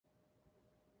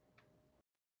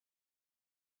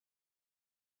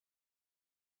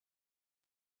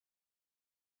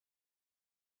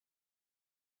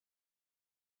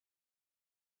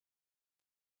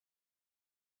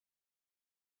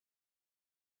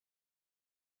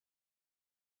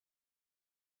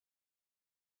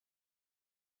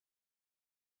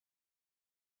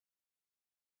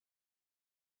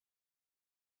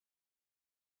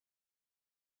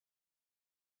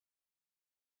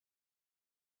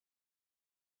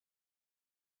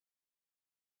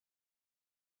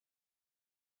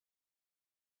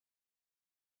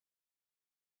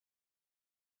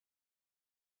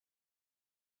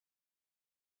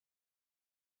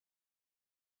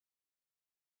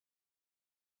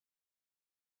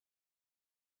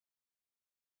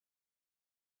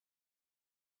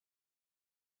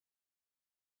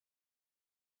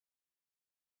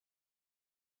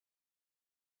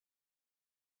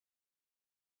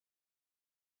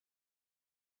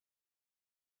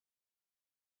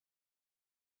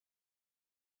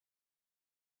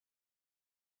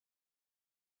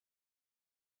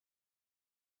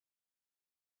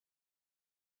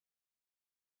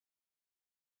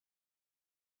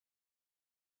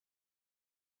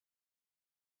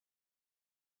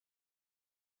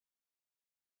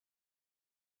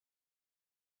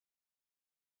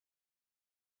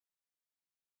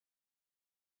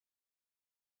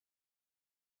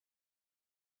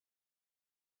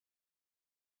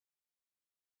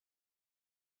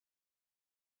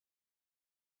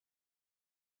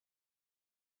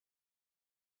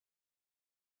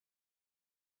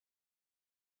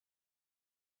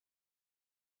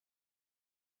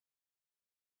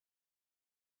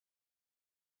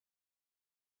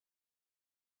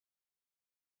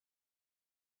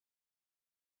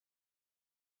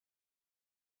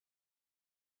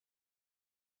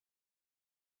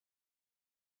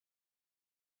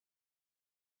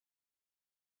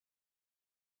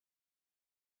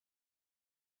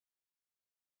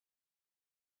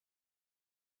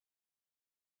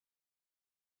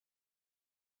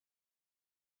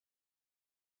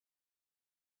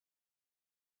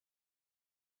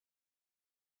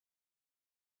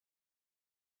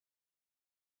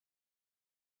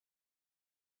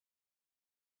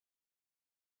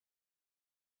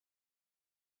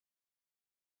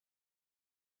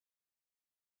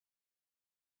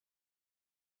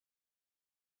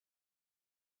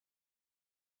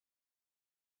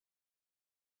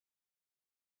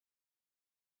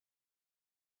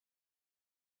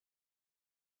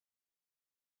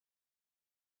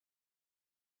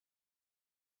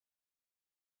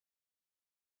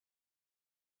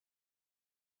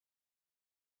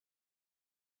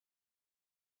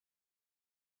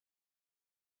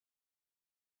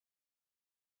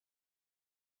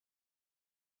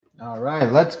All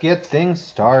right, let's get things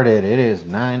started. It is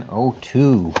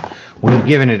 9:02. We've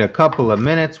given it a couple of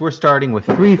minutes. We're starting with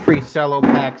 3 free cello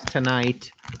packs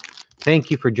tonight.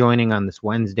 Thank you for joining on this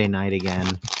Wednesday night again.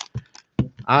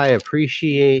 I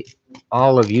appreciate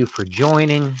all of you for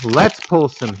joining. Let's pull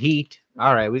some heat.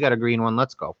 All right, we got a green one.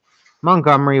 Let's go.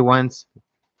 Montgomery, Wentz,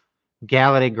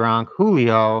 Galladay, Gronk,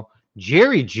 Julio,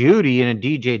 Jerry Jeudy, and a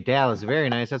DJ Dallas. Very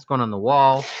nice. That's going on the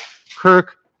wall.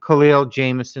 Kirk, Khalil,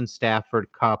 Jameson,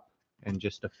 Stafford, Cup, and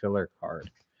just a filler card.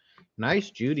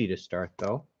 Nice Jeudy to start,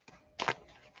 though.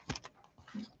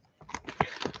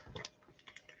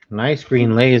 Nice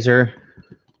green laser.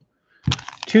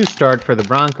 2 start for the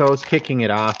Broncos, kicking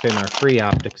it off in our free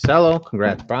optic cello.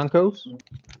 Congrats, Broncos.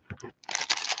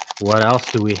 What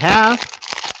else do we have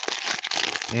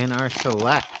in our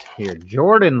select here?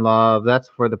 Jordan Love, that's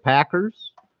for the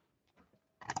Packers.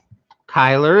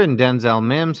 Kyler and Denzel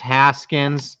Mims,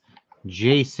 Haskins,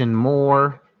 Jason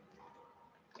Moore,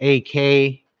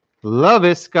 AK,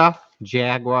 Laviska,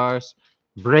 Jaguars,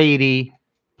 Brady,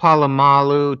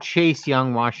 Palomalu, Chase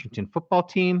Young, Washington football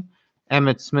team,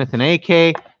 Emmitt Smith and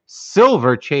AK,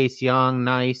 Silver Chase Young,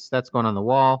 nice, that's going on the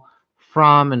wall,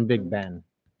 Fromm and Big Ben.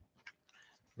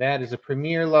 That is a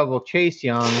premier level Chase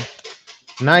Young,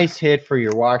 nice hit for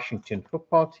your Washington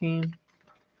football team.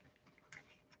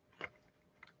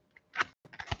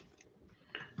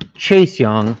 Chase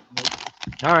Young.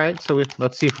 All right, so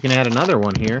let's see if we can add another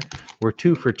one here. We're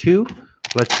 2 for 2.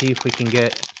 Let's see if we can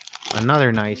get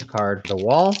another nice card for the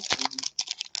wall.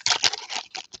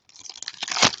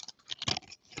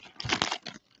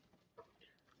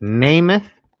 Namath,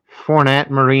 Fournette,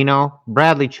 Marino,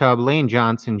 Bradley Chubb, Lane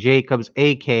Johnson, Jacobs,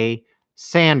 AK,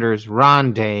 Sanders,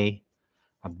 Rondé,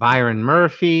 Byron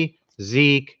Murphy,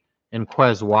 Zeke, and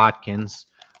Quez Watkins.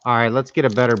 All right, let's get a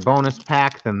better bonus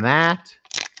pack than that.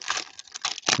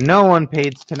 No one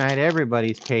paid tonight.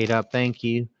 Everybody's paid up. Thank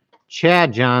you.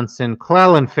 Chad Johnson,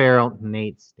 Clelin Ferrell,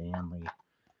 Nate Stanley.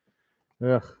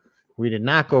 Ugh, we did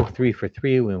not go 3 for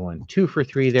 3. We went 2 for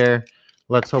 3 there.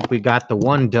 Let's hope we got the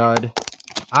one dud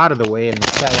out of the way in the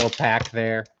cello pack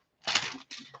there.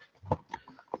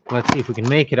 Let's see if we can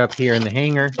make it up here in the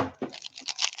hanger.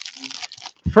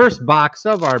 First box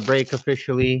of our break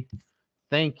officially.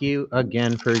 Thank you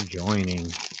again for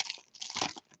joining.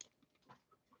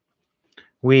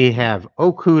 We have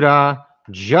Okuda,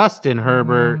 Justin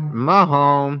Herbert,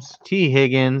 Mahomes, T.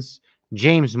 Higgins,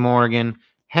 James Morgan,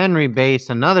 Henry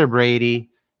base, another Brady,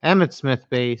 Emmitt Smith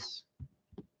base,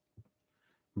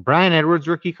 Brian Edwards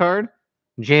rookie card,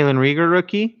 Jalen Reagor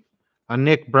rookie, a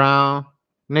Nick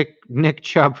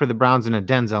Chubb for the Browns and a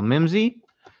Denzel Mimsy,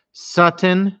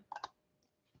 Sutton,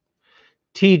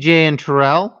 TJ and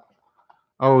Terrell,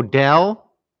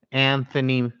 Odell,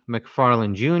 Anthony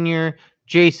McFarland Jr.,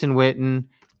 Jason Witten,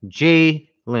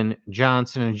 Jalen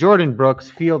Johnson, and Jordan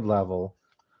Brooks field level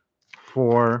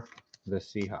for the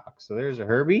Seahawks. So there's a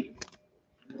Herbie.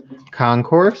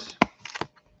 Concourse.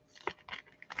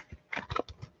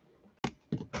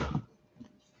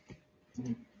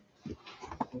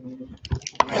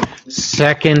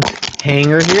 Second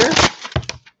hanger here.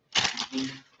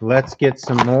 Let's get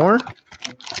some more.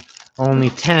 Only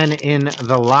 10 in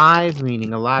the live,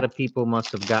 meaning a lot of people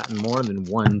must have gotten more than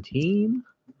one team.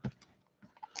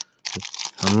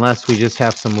 Unless we just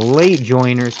have some late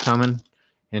joiners coming.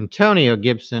 Antonio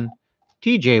Gibson,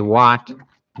 TJ Watt,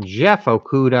 Jeff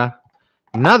Okuda,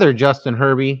 another Justin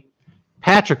Herbie,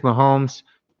 Patrick Mahomes,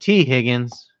 T.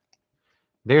 Higgins.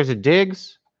 There's a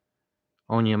Diggs,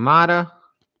 Onyemata,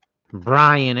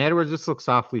 Brian Edwards. This looks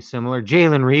awfully similar.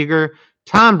 Jalen Reagor,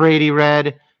 Tom Brady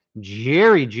red,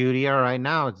 Jerry Jeudy. All right,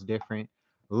 now it's different.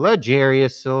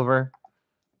 L'Jarius silver,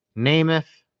 Namath,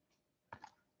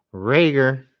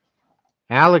 Reagor,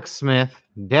 Alex Smith,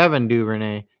 Devin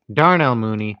Duvernay, Darnell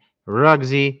Mooney,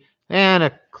 Ruggsy, and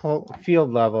a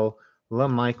field level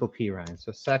LaMichael P. Ryan.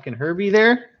 So second Herbie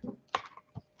there.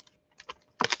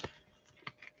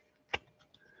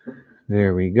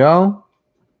 There we go.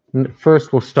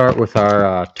 First, we'll start with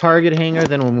our Target hanger,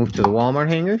 then we'll move to the Walmart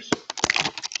hangers.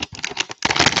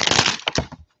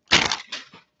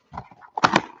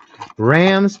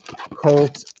 Rams,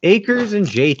 Colts, Akers, and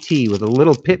JT with a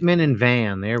little Pittman and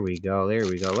Van. There we go. There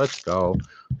we go. Let's go.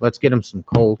 Let's get him some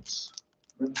Colts.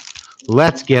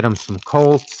 Let's get him some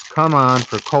Colts. Come on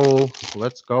for Cole.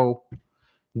 Let's go.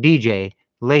 DJ,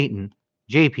 Leighton,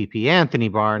 JPP, Anthony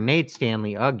Barr, Nate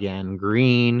Stanley again,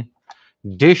 Green,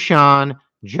 Deshaun,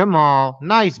 Jamal,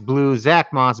 nice blue,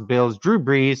 Zach Moss, Bills, Drew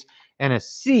Brees, and a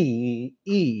CEH.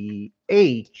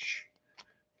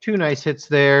 2 nice hits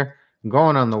there.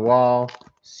 Going on the wall,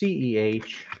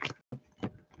 CEH.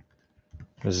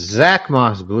 Zach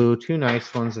Moss blue, 2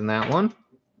 nice ones in that one.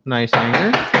 Nice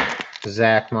hanger.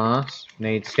 Zach Moss,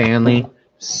 Nate Stanley,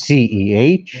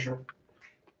 CEH.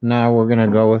 Now we're going to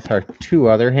go with our 2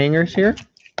 other hangers here.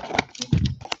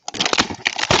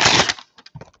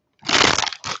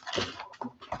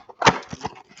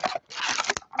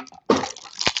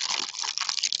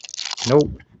 Nope.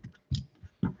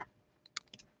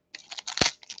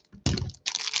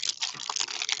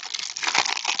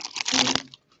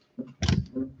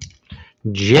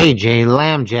 JJ,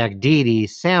 Lambjack, Didi,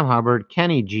 Sam Hubbard,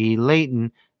 Kenny G,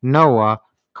 Leighton, Noah,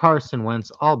 Carson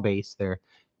Wentz, all base there.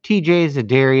 TJ,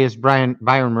 Zadarius,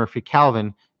 Byron Murphy,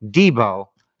 Calvin, Debo,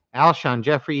 Alshon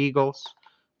Jeffrey, Eagles,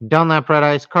 Dunlap, Red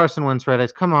Ice, Carson Wentz, Red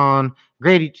Ice. Come on.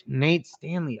 Grady, Nate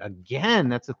Stanley again.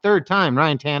 That's the 3rd time.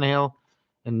 Ryan Tannehill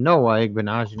and Noah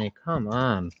Igbenogany. Come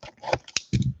on.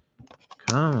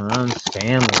 Come on,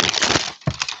 Stanley.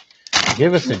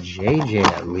 Give us a JJ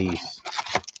at least.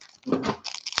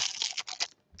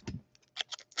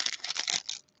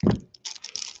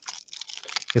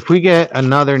 If we get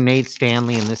another Nate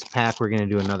Stanley in this pack, we're going to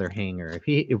do another hanger.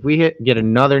 If we get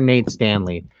another Nate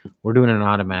Stanley, we're doing an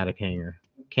automatic hanger.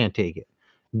 Can't take it.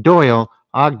 Doyle,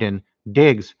 Ogden,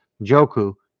 Diggs,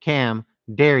 Joku, Cam,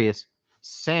 Darius,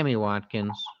 Sammy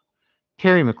Watkins,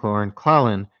 Terry McLaurin,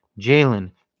 Clellan, Jalen,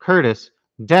 Curtis,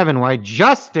 Devin White,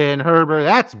 Justin Herbert.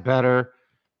 That's better.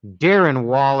 Darren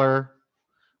Waller.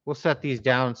 We'll set these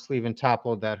down, sleeve and top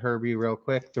load that Herbie real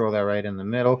quick. Throw that right in the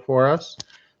middle for us.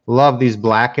 Love these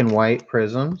black and white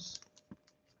prisms.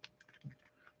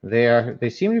 They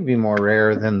seem to be more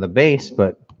rare than the base,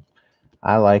 but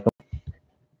I like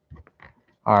them.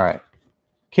 All right.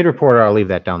 Kid Reporter, I'll leave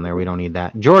that down there. We don't need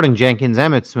that. Jordan Jenkins,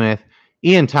 Emmitt Smith,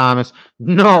 Ian Thomas.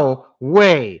 No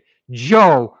way.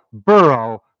 Joe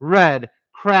Burrow, red,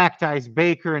 cracked ice,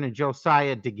 Baker, and a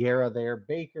Josiah DeGuara there.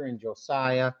 Baker and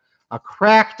Josiah. A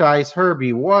cracked ice,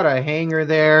 Herbie. What a hanger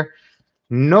there.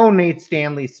 No Nate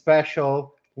Stanley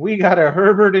special. We got a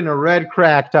Herbert and a red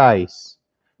cracked ice.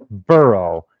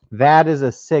 Burrow. That is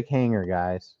a sick hanger,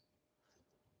 guys.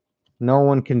 No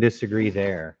one can disagree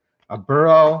there. A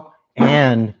Burrow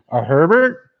and a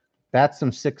Herbert. That's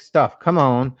some sick stuff. Come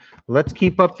on. Let's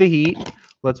keep up the heat.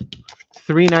 Let's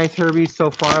 3 nice Herbies so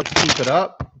far. Let's keep it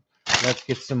up. Let's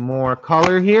get some more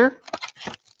color here.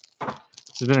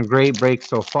 This has been a great break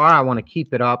so far. I want to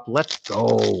keep it up. Let's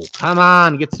go. Come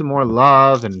on. Get some more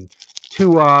love and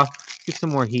Tua. Get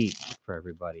some more heat for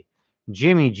everybody.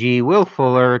 Jimmy G, Will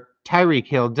Fuller, Tyreek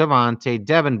Hill, Devontae,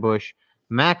 Devin Bush,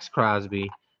 Max Crosby,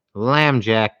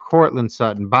 Lambjack, Cortland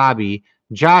Sutton, Bobby,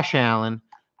 Josh Allen.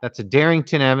 That's a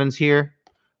Darrington Evans here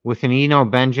with an Eno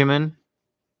Benjamin.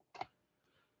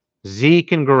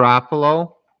 Zeke and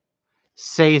Garoppolo.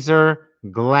 Caesar,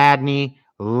 Gladney,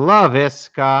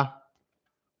 LaVisca.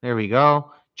 There we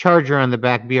go. Charger on the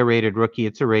back. Be a rated rookie.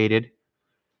 It's a rated.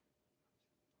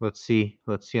 Let's see.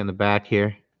 Let's see on the back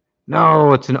here.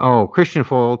 No, it's an O. Christian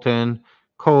Fulton,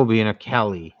 Colby, and a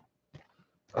Kelly.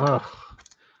 Ugh. I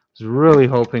was really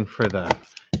hoping for the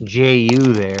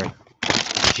J-U there.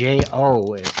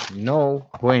 J-O is no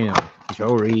bueno.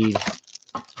 Joe Reed.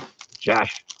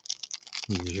 Joshua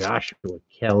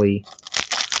Kelly.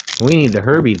 We need the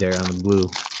Herbie there on the blue.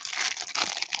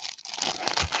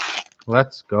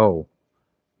 Let's go.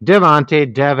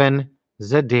 Devontae, Devin,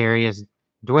 Zadarius,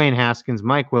 Dwayne Haskins,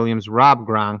 Mike Williams, Rob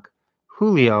Gronk,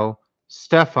 Julio,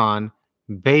 Stefan,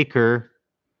 Baker,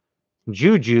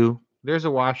 Juju. There's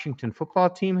a Washington football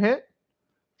team hit.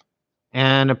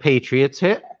 And a Patriots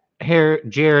hit. Here,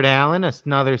 Jared Allen,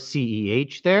 another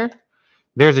CEH there.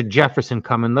 There's a Jefferson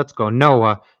coming. Let's go.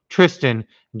 Noah, Tristan,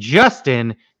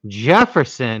 Justin,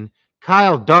 Jefferson,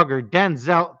 Kyle Duggar,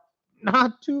 Denzel.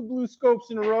 Not 2 blue scopes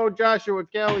in a row, Joshua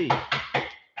Kelly.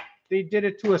 They did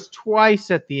it to us twice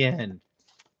at the end.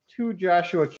 2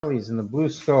 Joshua Kellys in the blue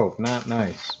scope. Not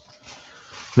nice.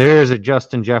 There's a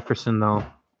Justin Jefferson, though.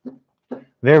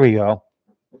 There we go.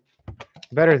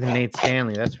 Better than Nate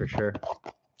Stanley, that's for sure.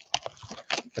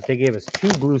 But they gave us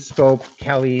 2 blue scope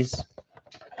Kellys.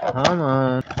 Come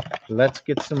on. Let's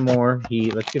get some more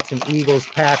heat. Let's get some Eagles,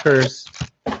 Packers,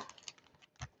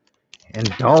 and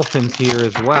Dolphins here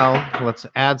as well. Let's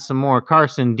add some more.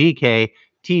 Carson, DK,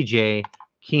 TJ,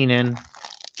 Keenan,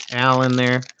 Allen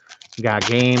there. Got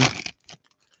game.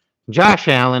 Josh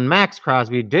Allen, Max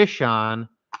Crosby, Deshaun,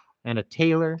 and a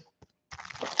Taylor.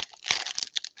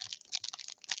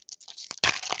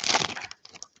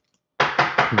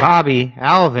 Bobby,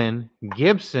 Alvin,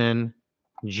 Gibson,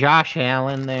 Josh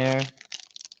Allen there.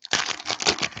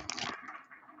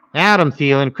 Adam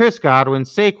Thielen, Chris Godwin,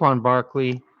 Saquon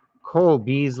Barkley, Cole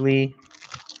Beasley,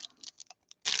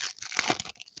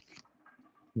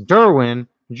 Derwin,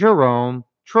 Jerome,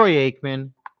 Troy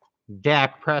Aikman,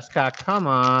 Dak Prescott. Come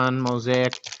on,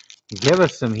 Mosaic. Give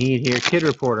us some heat here. Kid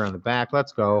Reporter on the back.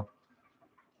 Let's go.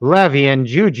 Le'Veon,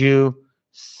 Juju,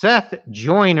 Seth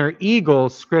Joyner,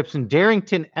 Eagles, Scripps, and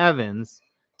Darrington Evans.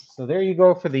 So there you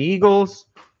go for the Eagles.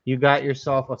 You got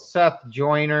yourself a Seth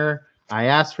Joyner. I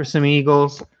asked for some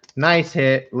Eagles. Nice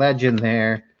hit. Legend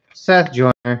there. Seth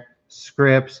Joyner,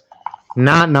 Scripps.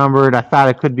 Not numbered. I thought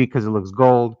it could be because it looks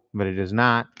gold, but it is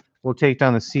not. We'll take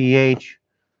down the CH.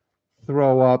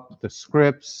 Throw up the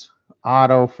Scripps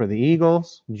auto for the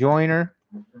Eagles. Joyner.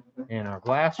 And our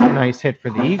blaster. Nice hit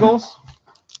for the Eagles.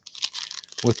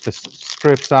 With the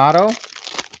Scripps auto.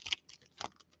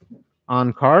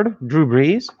 On card, Drew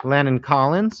Brees, Landon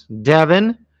Collins,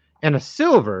 Devin, and a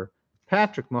silver,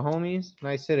 Patrick Mahomes.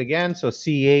 Nice hit again. So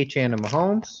CH and a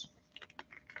Mahomes.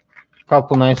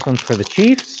 Couple nice ones for the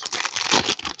Chiefs.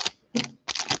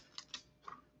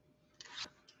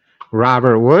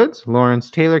 Robert Woods, Lawrence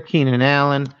Taylor, Keenan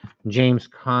Allen, James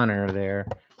Conner there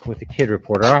with the Kid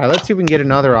Reporter. All right, let's see if we can get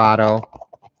another auto.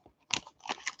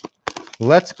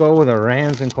 Let's go with the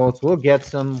Rams and Colts. We'll get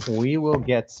some. We will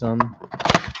get some.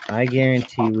 I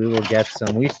guarantee we will get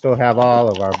some. We still have all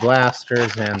of our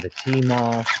blasters and the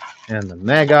T-Mall and the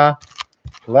Mega.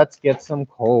 Let's get some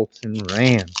Colts and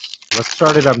Rams. Let's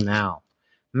start it up now.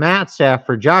 Matt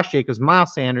Stafford, Josh Jacobs,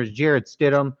 Miles Sanders, Jared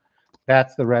Stidham.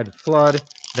 That's the red flood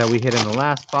that we hit in the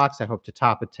last box. I hope to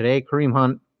top it today. Kareem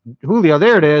Hunt, Julio,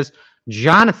 there it is.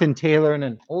 Jonathan Taylor and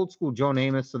an old school Joe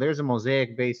Namath. So there's a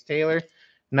mosaic-based Taylor.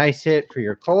 Nice hit for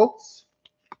your Colts.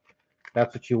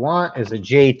 That's what you want, is a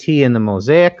JT in the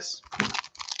mosaics.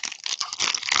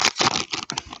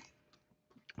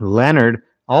 Leonard,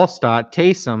 Allstott,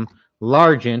 Taysom,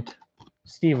 Largent,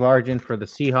 Steve Largent for the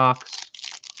Seahawks.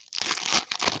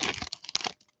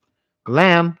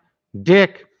 Lamb,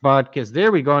 Dick Butkus.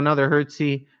 There we go, another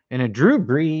Hurtsy and a Drew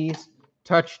Brees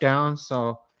touchdown.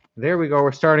 So there we go.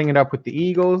 We're starting it up with the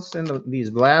Eagles and these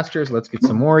blasters. Let's get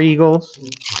some more Eagles.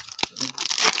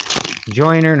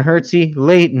 Joyner and Hurtsy,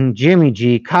 Leighton, Jimmy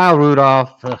G, Kyle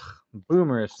Rudolph,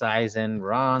 Boomer Esiason,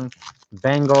 wrong,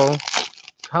 Bengal.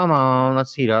 Come on,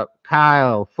 let's heat up.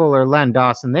 Kyle, Fuller, Len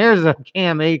Dawson. There's a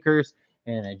Cam Akers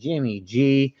and a Jimmy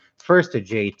G. First a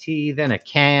JT, then a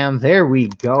Cam. There we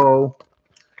go.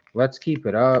 Let's keep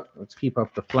it up. Let's keep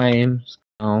up the flames.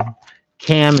 Oh,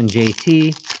 Cam and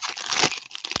JT.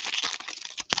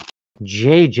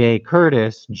 JJ,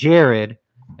 Curtis, Jared,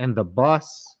 and the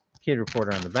bus. Kid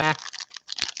Reporter on the back.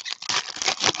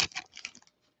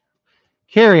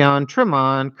 Carry on,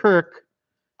 Tremont, Kirk,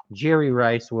 Jerry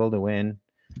Rice, will to win.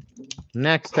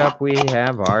 Next up, we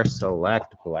have our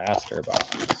select blaster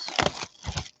box.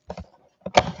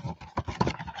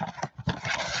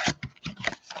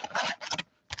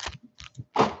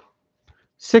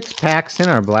 Six packs in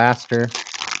our blaster.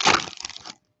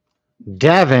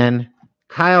 Devin,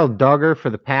 Kyle Duggar for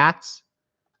the Pats.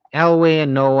 Elway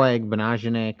and Noah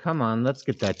Igbenogany. Come on, let's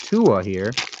get that Tua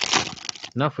here.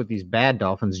 Enough with these bad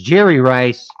Dolphins. Jerry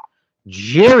Rice,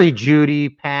 Jerry Judy,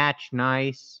 patch,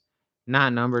 nice.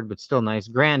 Not numbered, but still nice.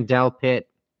 Grant Delpit,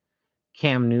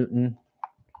 Cam Newton.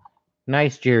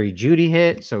 Nice Jerry Judy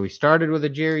hit. So we started with a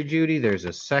Jerry Judy. There's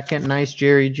a second nice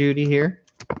Jerry Judy here.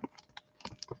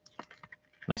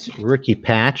 Nice rookie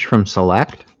patch from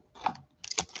Select.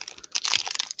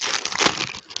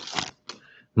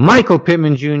 Michael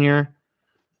Pittman Jr.,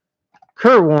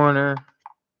 Kurt Warner,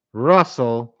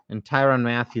 Russell, and Tyrann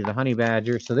Mathieu, the Honey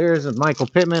Badger. So there's a Michael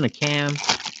Pittman, a Cam,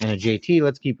 and a JT.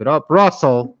 Let's keep it up.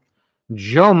 Russell,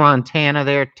 Joe Montana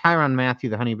there, Tyrann Mathieu,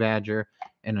 the Honey Badger,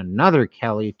 and another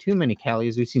Kelly. Too many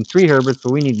Kellys. We've seen 3 Herberts,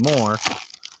 but we need more.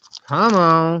 Come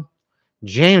on.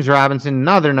 James Robinson,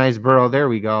 another nice Burrow. There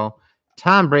we go.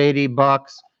 Tom Brady,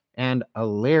 Bucks, and a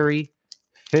Larry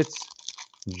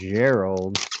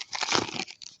Fitzgerald.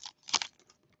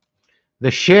 The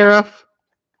Sheriff,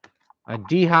 a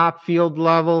D-Hop field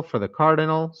level for the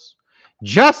Cardinals.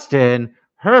 Justin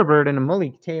Herbert and a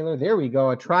Malik Taylor. There we go,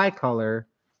 a tricolor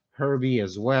Herbie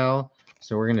as well.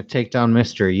 So we're going to take down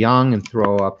Mr. Young and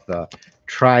throw up the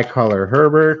tricolor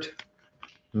Herbert.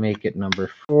 Make it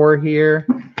number 4 here.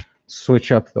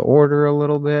 Switch up the order a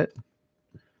little bit.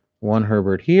 1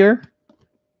 Herbert here.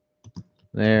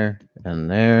 There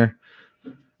and there.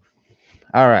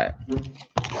 All right.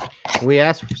 We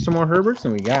asked for some more Herberts,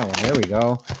 and we got one. There we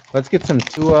go. Let's get some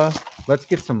Tua. Let's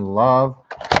get some Love.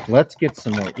 Let's get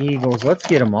some more Eagles. Let's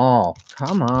get them all.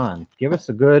 Come on. Give us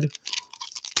a good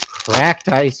cracked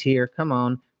ice here. Come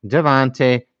on.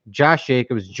 Devontae, Josh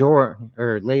Jacobs,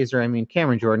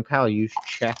 Cameron Jordan, Kyle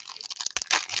Juszczyk.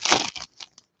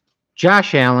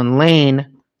 Josh Allen,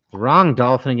 Lane, wrong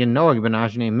Dolphin again, Noah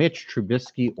Igbenogany, Mitch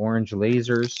Trubisky, orange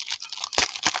lasers.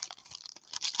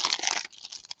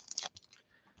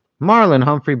 Marlon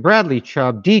Humphrey, Bradley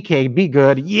Chubb, DK, be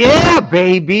good. Yeah,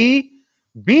 baby.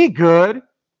 Be good.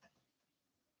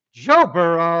 Joe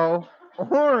Burrow,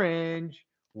 orange.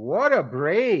 What a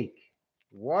break.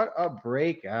 What a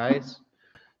break, guys.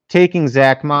 Taking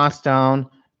Zach Moss down,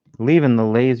 leaving the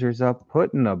lasers up,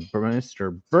 putting a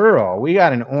Mr. Burrow. We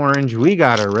got an orange. We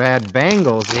got a red.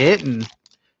 Bengals hitting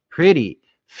pretty.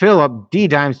 Phillip,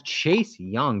 D-Dimes, Chase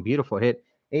Young. Beautiful hit.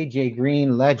 AJ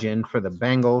Green, legend for the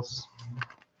Bengals.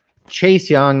 Chase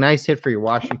Young, nice hit for your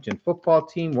Washington football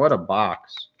team. What a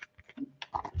box.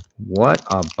 What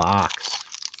a box.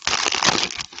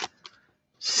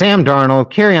 Sam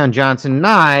Darnold, Kerryon Johnson,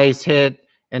 nice hit.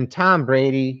 And Tom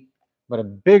Brady, but a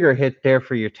bigger hit there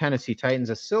for your Tennessee Titans.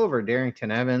 A silver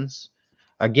Darrington Evans.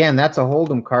 Again, that's a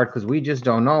Hold'em card because we just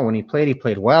don't know. When he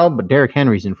played well, but Derrick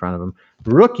Henry's in front of him.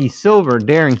 Rookie silver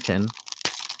Darrington.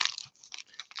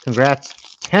 Congrats,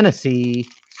 Tennessee.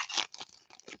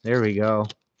 There we go.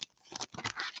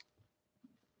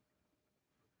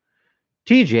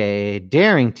 TJ,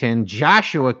 Darrington,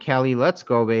 Joshua Kelly, let's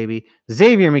go, baby.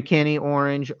 Xavier McKinney,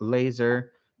 orange,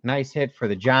 laser. Nice hit for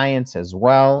the Giants as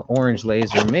well. Orange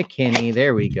laser, McKinney,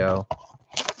 there we go.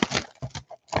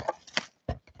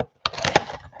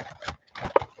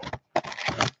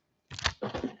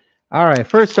 All right,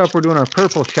 first up, we're doing our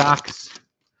purple shocks.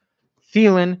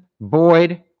 Thielen,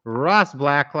 Boyd, Ross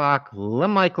Blacklock,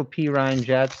 LaMichael P. Ryan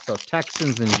Jets, so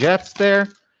Texans and Jets there.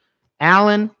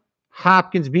 Allen,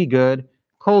 Hopkins, be good.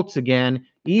 Colts again,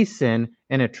 Eason,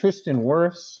 and a Tristan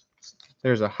Wirfs.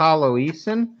 There's a hollow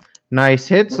Eason. Nice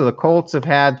hit. So the Colts have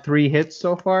had 3 hits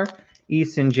so far.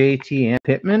 Eason, JT, and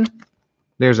Pittman.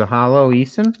 There's a hollow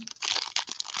Eason.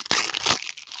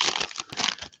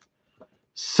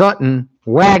 Sutton,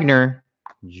 Wagner,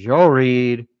 Joe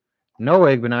Reed,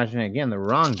 Noah Igbenogany. Again, the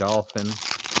wrong Dolphin.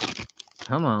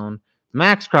 Come on.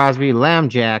 Max Crosby,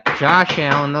 Lambjack, Josh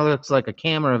Allen. That looks like a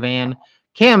camera van.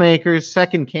 Cam Akers,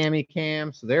 second Cammy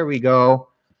Cam. So there we go.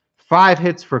 5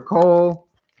 hits for Cole.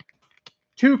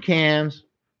 2 Cams.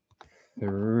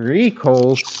 3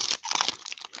 Colts.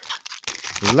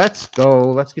 Let's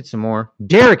go. Let's get some more.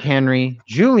 Derrick Henry,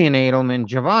 Julian Edelman,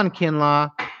 Javon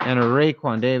Kinlaw, and a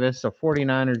Raekwon Davis. So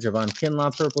 49er Javon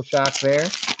Kinlaw, purple shock there.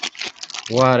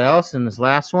 What else in this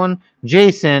last one?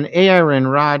 Jason, Aaron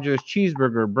Rodgers,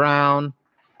 Cheeseburger Brown,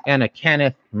 and a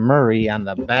Kenneth Murray on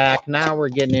the back. Now we're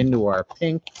getting into our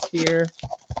pinks here.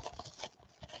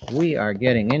 We are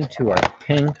getting into our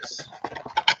pinks.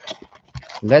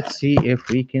 Let's see if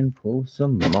we can pull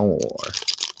some more.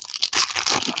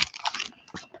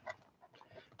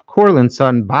 Cortland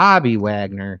Sutton, Bobby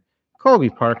Wagner, Kobe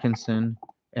Parkinson,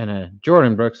 and a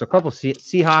Jordan Brooks. A couple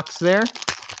Seahawks there.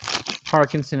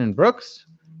 Parkinson and Brooks.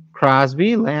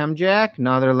 Crosby, Lambjack,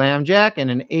 another Lambjack, and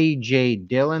an A.J.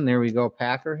 Dillon. There we go,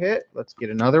 Packer hit. Let's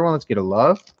get another one. Let's get a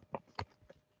Love.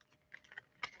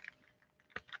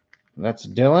 That's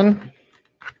Dillon.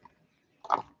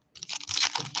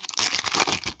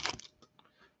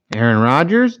 Aaron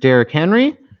Rodgers, Derrick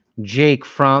Henry, Jake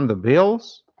from the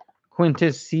Bills,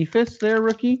 Quintus Cephas there,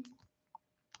 rookie.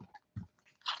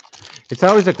 It's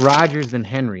always like Rodgers and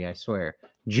Henry, I swear.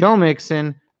 Joe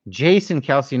Mixon, Jason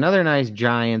Kelsey, another nice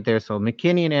Giant there. So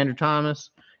McKinney and Andrew Thomas,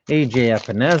 A.J.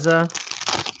 Epineza,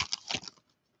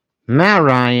 Matt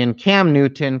Ryan, Cam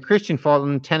Newton, Christian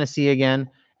Fulton, Tennessee again,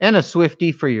 and a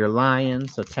Swiftie for your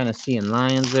Lions. So Tennessee and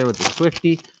Lions there with the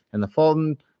Swiftie and the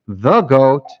Fulton, the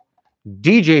GOAT,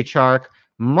 DJ Chark,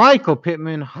 Michael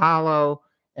Pittman, hollow,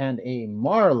 and a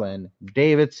Marlon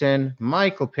Davidson,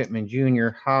 Michael Pittman Jr.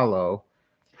 hollow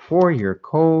for your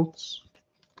Colts.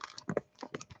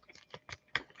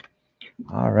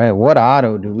 All right, what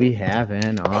auto do we have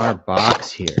in our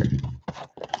box here?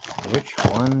 Which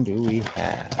one do we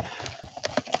have?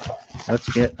 Let's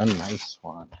get a nice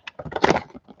one.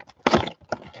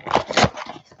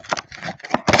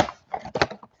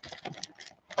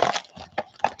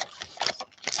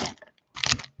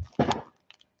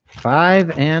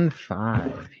 Five and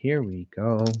 5. Here we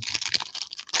go.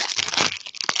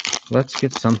 Let's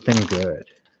get something good.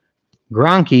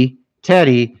 Gronky,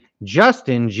 Teddy,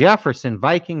 Justin Jefferson,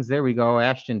 Vikings. There we go.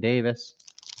 Ashton Davis.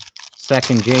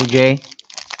 Second, JJ.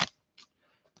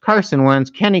 Carson Wentz,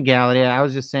 Kenny Galladay. I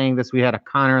was just saying this. We had a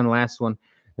Connor in the last one.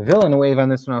 Villanueva on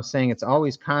this one. I was saying it's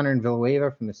always Connor and Villanueva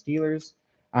from the Steelers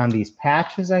on these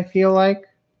patches, I feel like.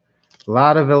 A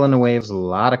lot of Villanuevas, a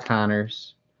lot of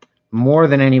Connors. More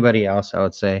than anybody else, I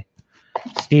would say.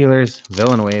 Steelers,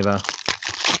 Villanueva.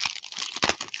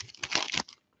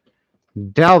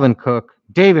 Dalvin Cook,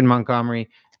 David Montgomery.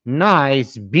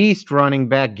 Nice beast running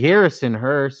back, Garrison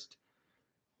Hurst.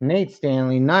 Nate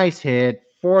Stanley, nice hit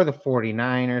for the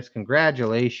 49ers.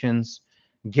 Congratulations.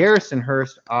 Garrison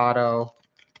Hurst auto.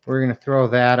 We're going to throw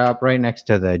that up right next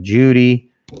to the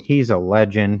Judy. He's a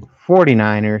legend.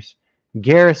 49ers.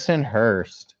 Garrison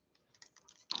Hurst.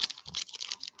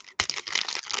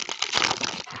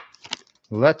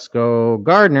 Let's go.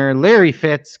 Gardner, Larry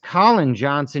Fitz, Colin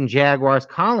Johnson, Jaguars.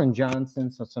 Colin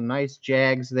Johnson. So some nice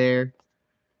Jags there.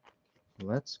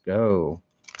 Let's go.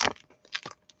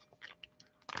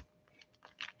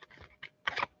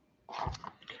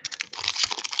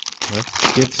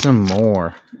 Let's get some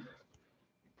more.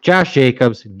 Josh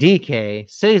Jacobs, DK,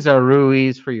 Cesar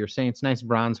Ruiz for your Saints. Nice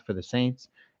bronze for the Saints.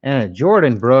 And a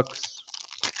Jordan Brooks.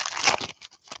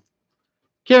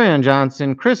 Kerryon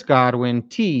Johnson, Chris Godwin,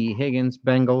 T. Higgins,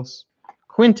 Bengals.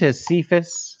 Quintez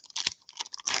Cephas.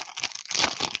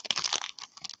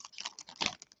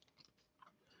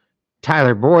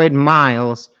 Tyler Boyd,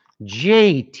 Miles,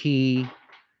 JT,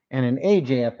 and an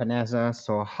AJ Epineza.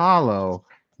 So hollow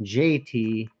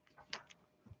JT.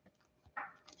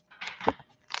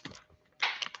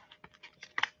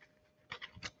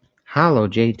 Hollow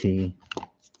JT.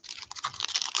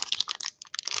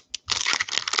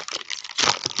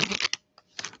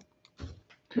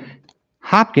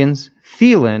 Hopkins,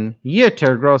 Thielen,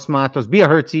 Yetur Gross-Matos, Bia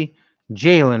Hertzy,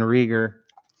 Jalen Rieger.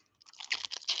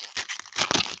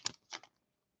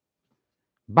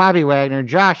 Bobby Wagner,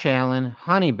 Josh Allen,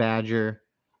 Honey Badger,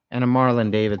 and a Marlon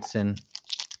Davidson.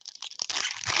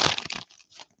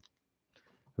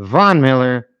 Von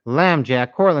Miller, Lamb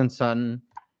Jack, Cortland Sutton,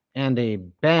 and a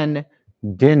Ben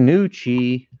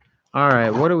DiNucci. All right,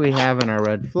 what do we have in our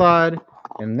Red Flood?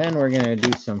 And then we're going to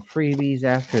do some freebies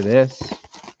after this.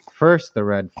 First the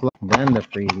Red Flood, then the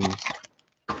freebies.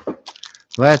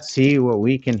 Let's see what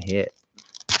we can hit.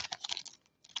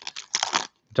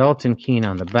 Dalton Keene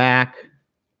on the back.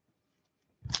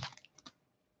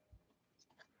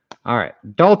 All right,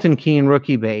 Dalton Keene,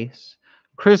 rookie base.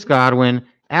 Chris Godwin,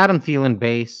 Adam Thielen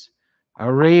base.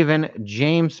 A Raven,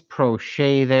 James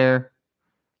Prochet there.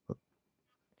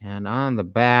 And on the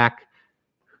back,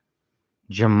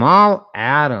 Jamal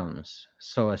Adams.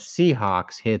 So a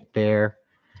Seahawks hit there.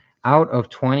 Out of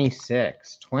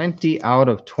 26. 20 out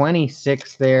of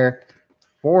 26 there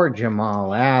for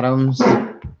Jamal Adams.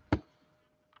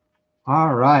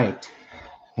 All right.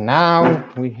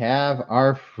 Now we have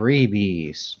our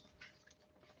freebies.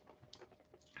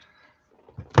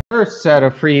 First set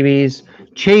of freebies,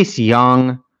 Chase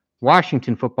Young,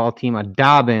 Washington football team, a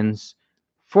Dobbins,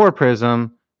 4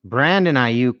 Prism, Brandon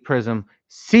Ayuk Prism,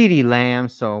 CeeDee Lamb,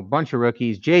 so a bunch of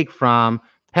rookies, Jake Fromm,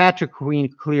 Patrick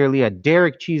Queen, clearly a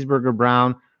Derek Cheeseburger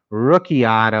Brown, rookie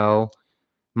auto,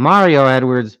 Mario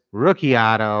Edwards, rookie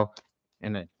auto,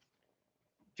 and a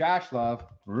Josh Love,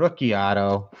 rookie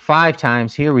auto, 5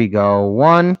 times. Here we go.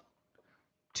 1,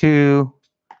 2,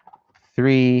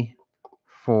 3,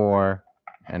 4,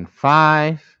 and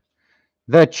 5.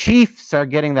 The Chiefs are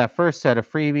getting that first set of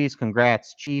freebies.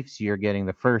 Congrats, Chiefs. You're getting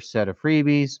the first set of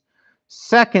freebies.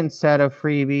 Second set of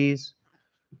freebies.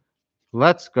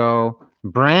 Let's go.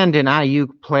 Brandon Ayuk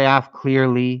playoff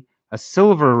clearly. A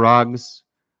Silver Ruggs.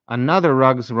 Another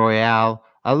Ruggs Royale.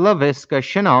 A LaVisca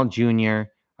Chenault Jr.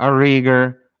 A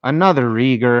Rieger. Another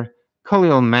Rieger.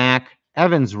 Khalil Mack.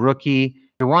 Evans rookie.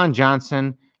 Juwan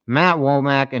Johnson. Matt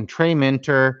Womack and Trey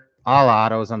Minter. All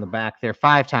autos on the back there.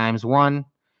 5 times. 1,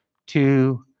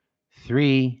 2,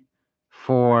 3,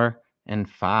 4, and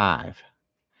 5.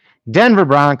 Denver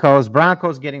Broncos.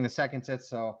 Broncos getting the second set.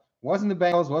 So wasn't the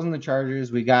Bengals, wasn't the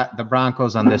Chargers. We got the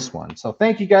Broncos on this one. So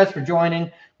thank you guys for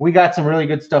joining. We got some really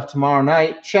good stuff tomorrow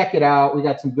night. Check it out. We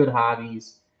got some good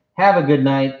hobbies. Have a good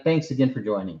night. Thanks again for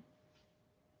joining.